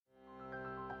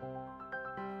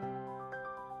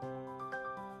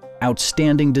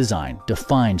Outstanding design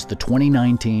defines the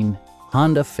 2019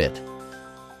 Honda Fit.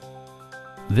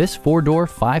 This 4-door,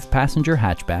 5-passenger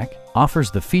hatchback offers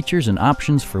the features and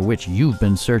options for which you've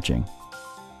been searching.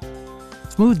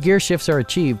 Smooth gear shifts are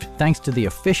achieved thanks to the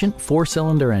efficient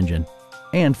 4-cylinder engine.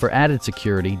 And for added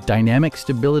security, dynamic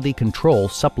stability control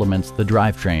supplements the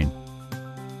drivetrain.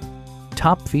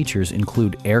 Top features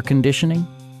include air conditioning,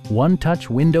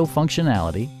 one-touch window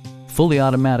functionality, fully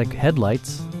automatic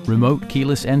headlights, remote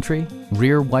keyless entry,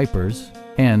 rear wipers,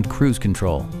 and cruise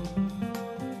control.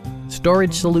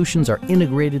 Storage solutions are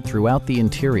integrated throughout the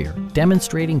interior,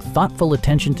 demonstrating thoughtful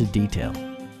attention to detail.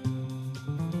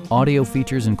 Audio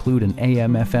features include an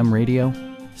AM/FM radio,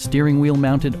 steering wheel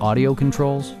mounted audio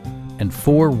controls, and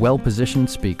 4 well-positioned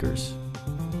speakers.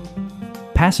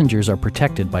 Passengers are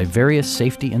protected by various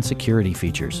safety and security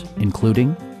features,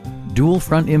 including dual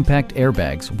front impact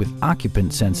airbags with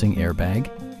occupant sensing airbag,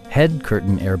 head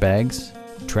curtain airbags,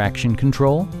 traction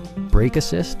control, brake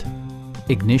assist,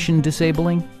 ignition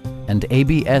disabling, and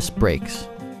ABS brakes.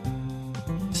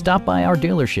 Stop by our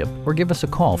dealership or give us a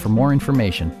call for more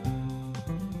information.